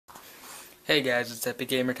Hey guys, it's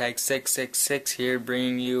EpicGamerTag666 here,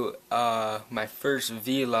 bringing you my first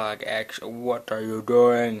vlog. Actually, what are you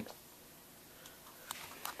doing?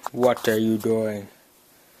 What are you doing?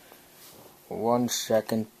 1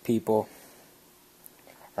 second, people.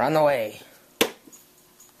 Run away.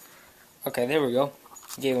 Okay, there we go.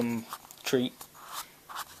 Gave him a treat,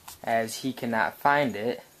 as he cannot find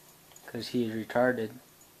it because he is retarded.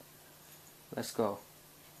 Let's go.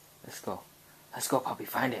 Let's go. Let's go, puppy.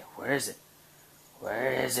 Find it. Where is it?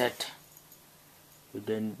 Where is it? You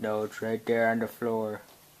didn't know. It's right there on the floor.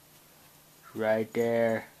 It's right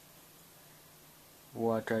there.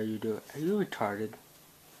 What are you doing? Are you retarded?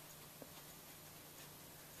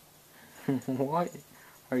 What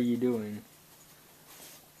are you doing?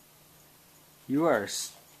 You are a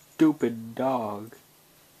stupid dog.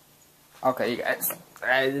 Okay, you guys.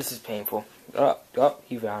 This is painful. Oh,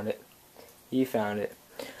 he found it. He found it.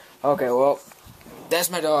 Okay, well,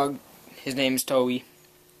 that's my dog. His name's Toby.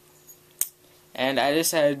 And I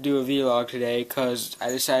decided to do a vlog today because I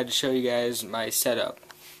decided to show you guys my setup.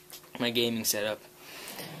 My gaming setup.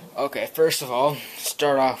 Okay, first of all,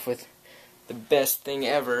 start off with the best thing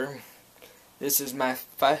ever. This is my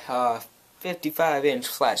 55-inch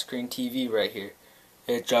flat screen TV right here.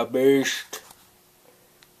 It's a beast.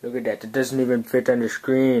 Look at that. It doesn't even fit on the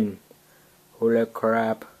screen. Holy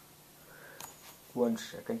crap. 1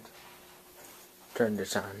 second. Turn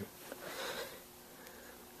this on.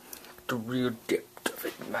 The real depth of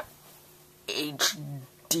it. My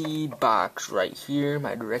HD box right here.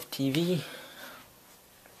 My DirecTV.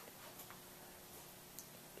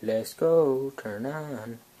 Let's go. Turn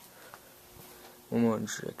on. 1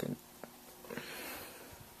 second.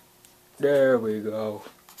 There we go.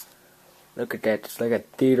 Look at that. It's like a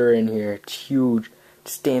theater in here. It's huge.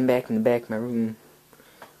 Stand back in the back of my room.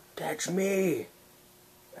 That's me.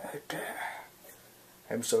 Right there.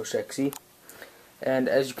 I'm so sexy. And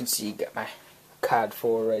as you can see, got my COD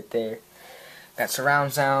 4 right there. Got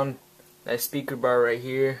surround sound. Nice speaker bar right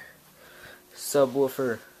here.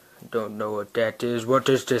 Subwoofer. Don't know what that is. What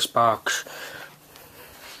is this box?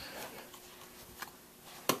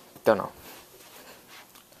 Don't know.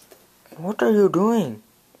 What are you doing?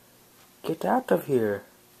 Get out of here.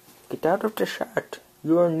 Get out of the shot.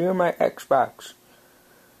 You are near my Xbox.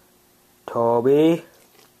 Toby.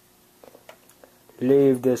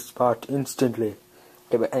 Leave this spot instantly.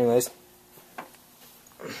 Okay, but anyways.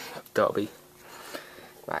 Toby.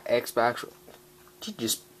 My Xbox. He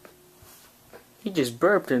just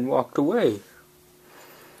burped and walked away.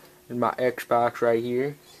 And my Xbox right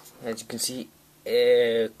here. As you can see,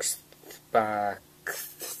 Xbox.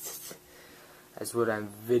 That's what I'm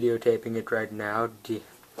videotaping it right now.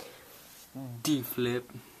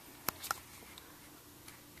 D-flip.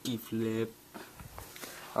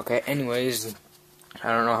 Okay, anyways, I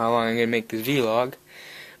don't know how long I'm gonna make this vlog,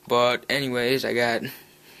 but anyways, I got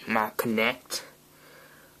my Connect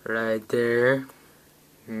right there.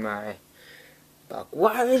 Why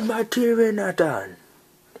is my TV not on?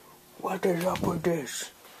 What is up with this?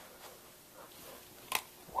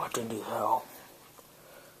 What in the hell?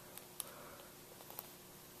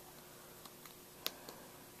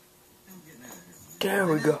 There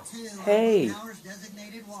we go. Hey,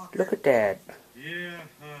 look at that.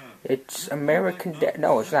 It's American Dad.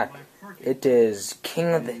 No, it's not. It is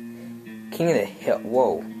King of the Hill.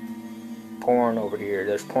 Whoa, porn over here.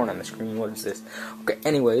 There's porn on the screen. What is this? Okay.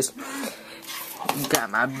 Anyways,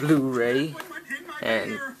 got my Blu-ray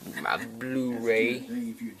and my Blu-ray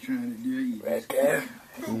right there.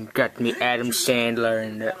 Got me Adam Sandler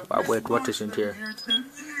and wait, what is in here?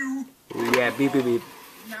 Yeah, beep beep beep.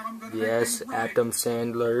 Yes, Adam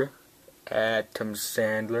Sandler.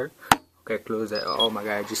 Okay, close that. Oh my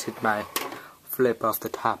god, I just hit my flip off the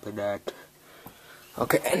top of that.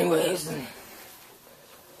 Okay, anyways.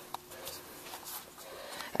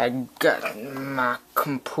 I got my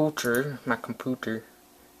computer.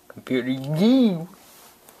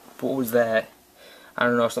 What was that? I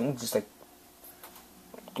don't know, something just like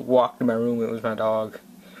walked in my room. It was my dog.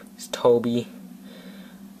 It's Toby.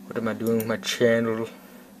 What am I doing with my channel?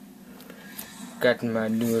 Got my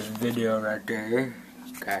newest video right there.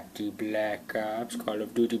 Got the Black Ops, Call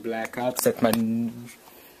of Duty Black Ops. That's my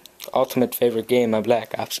ultimate favorite game, my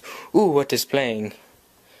Black Ops. Ooh, what is playing?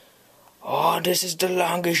 Oh, this is The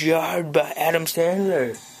Longest Yard by Adam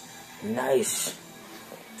Sandler. Nice.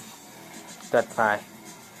 That's fine.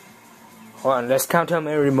 Hold on, let's count how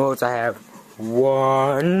many remotes I have.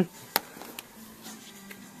 1,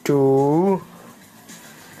 2,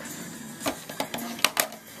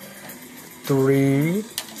 3.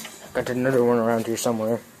 Got another one around here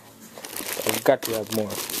somewhere. I've got to have more.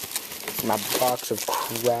 My box of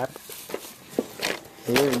crap.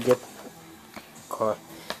 Here we get caught.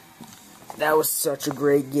 That was such a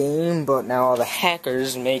great game, but now all the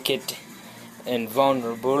hackers make it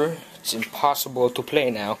invulnerable. It's impossible to play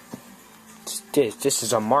now. This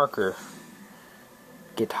is a marker.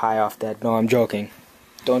 Get high off that. No, I'm joking.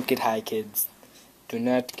 Don't get high, kids. Do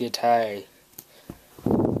not get high.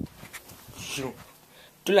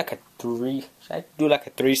 Do like a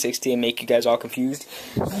 360 and make you guys all confused?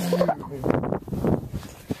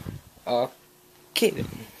 Okay.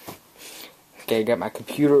 Okay, I got my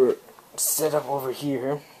computer set up over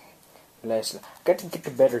here. Got to get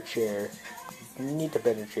the better chair. Need a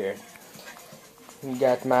better chair.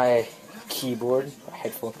 Got my keyboard, my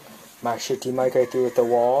headphone, my shitty mic right there at the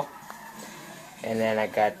wall, and then I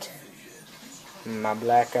got my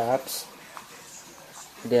Black Ops.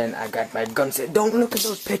 Then I got my gun set. Don't look at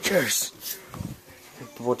those pictures.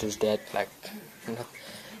 What is that? Like,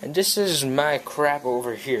 and this is my crap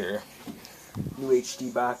over here. New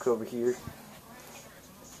HD box over here.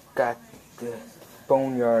 Got the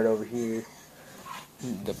Boneyard over here.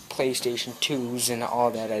 The PlayStation 2s and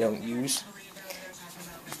all that I don't use.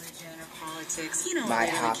 My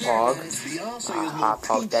hot dog. My hot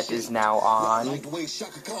dog that is now on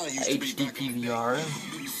HD PVR.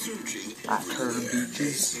 Turtle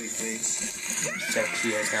Beaches.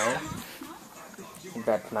 Sexy as hell.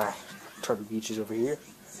 Got my Turtle Beaches over here.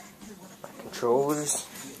 My controllers.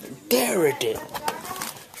 There it is.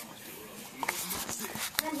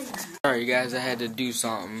 Sorry guys, I had to do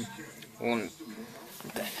something. What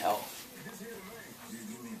the hell?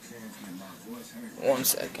 One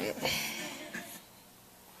second.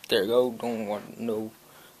 There you go. Don't want no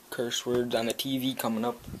curse words on the TV coming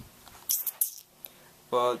up.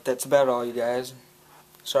 Well, that's about all, you guys.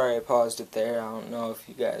 Sorry I paused it there. I don't know if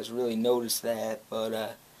you guys really noticed that,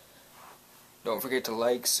 but don't forget to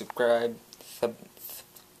like, subscribe.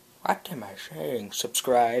 What am I saying?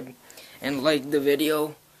 Subscribe and like the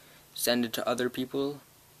video. Send it to other people.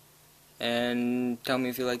 And tell me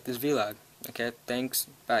if you like this vlog. Okay, thanks.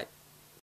 Bye.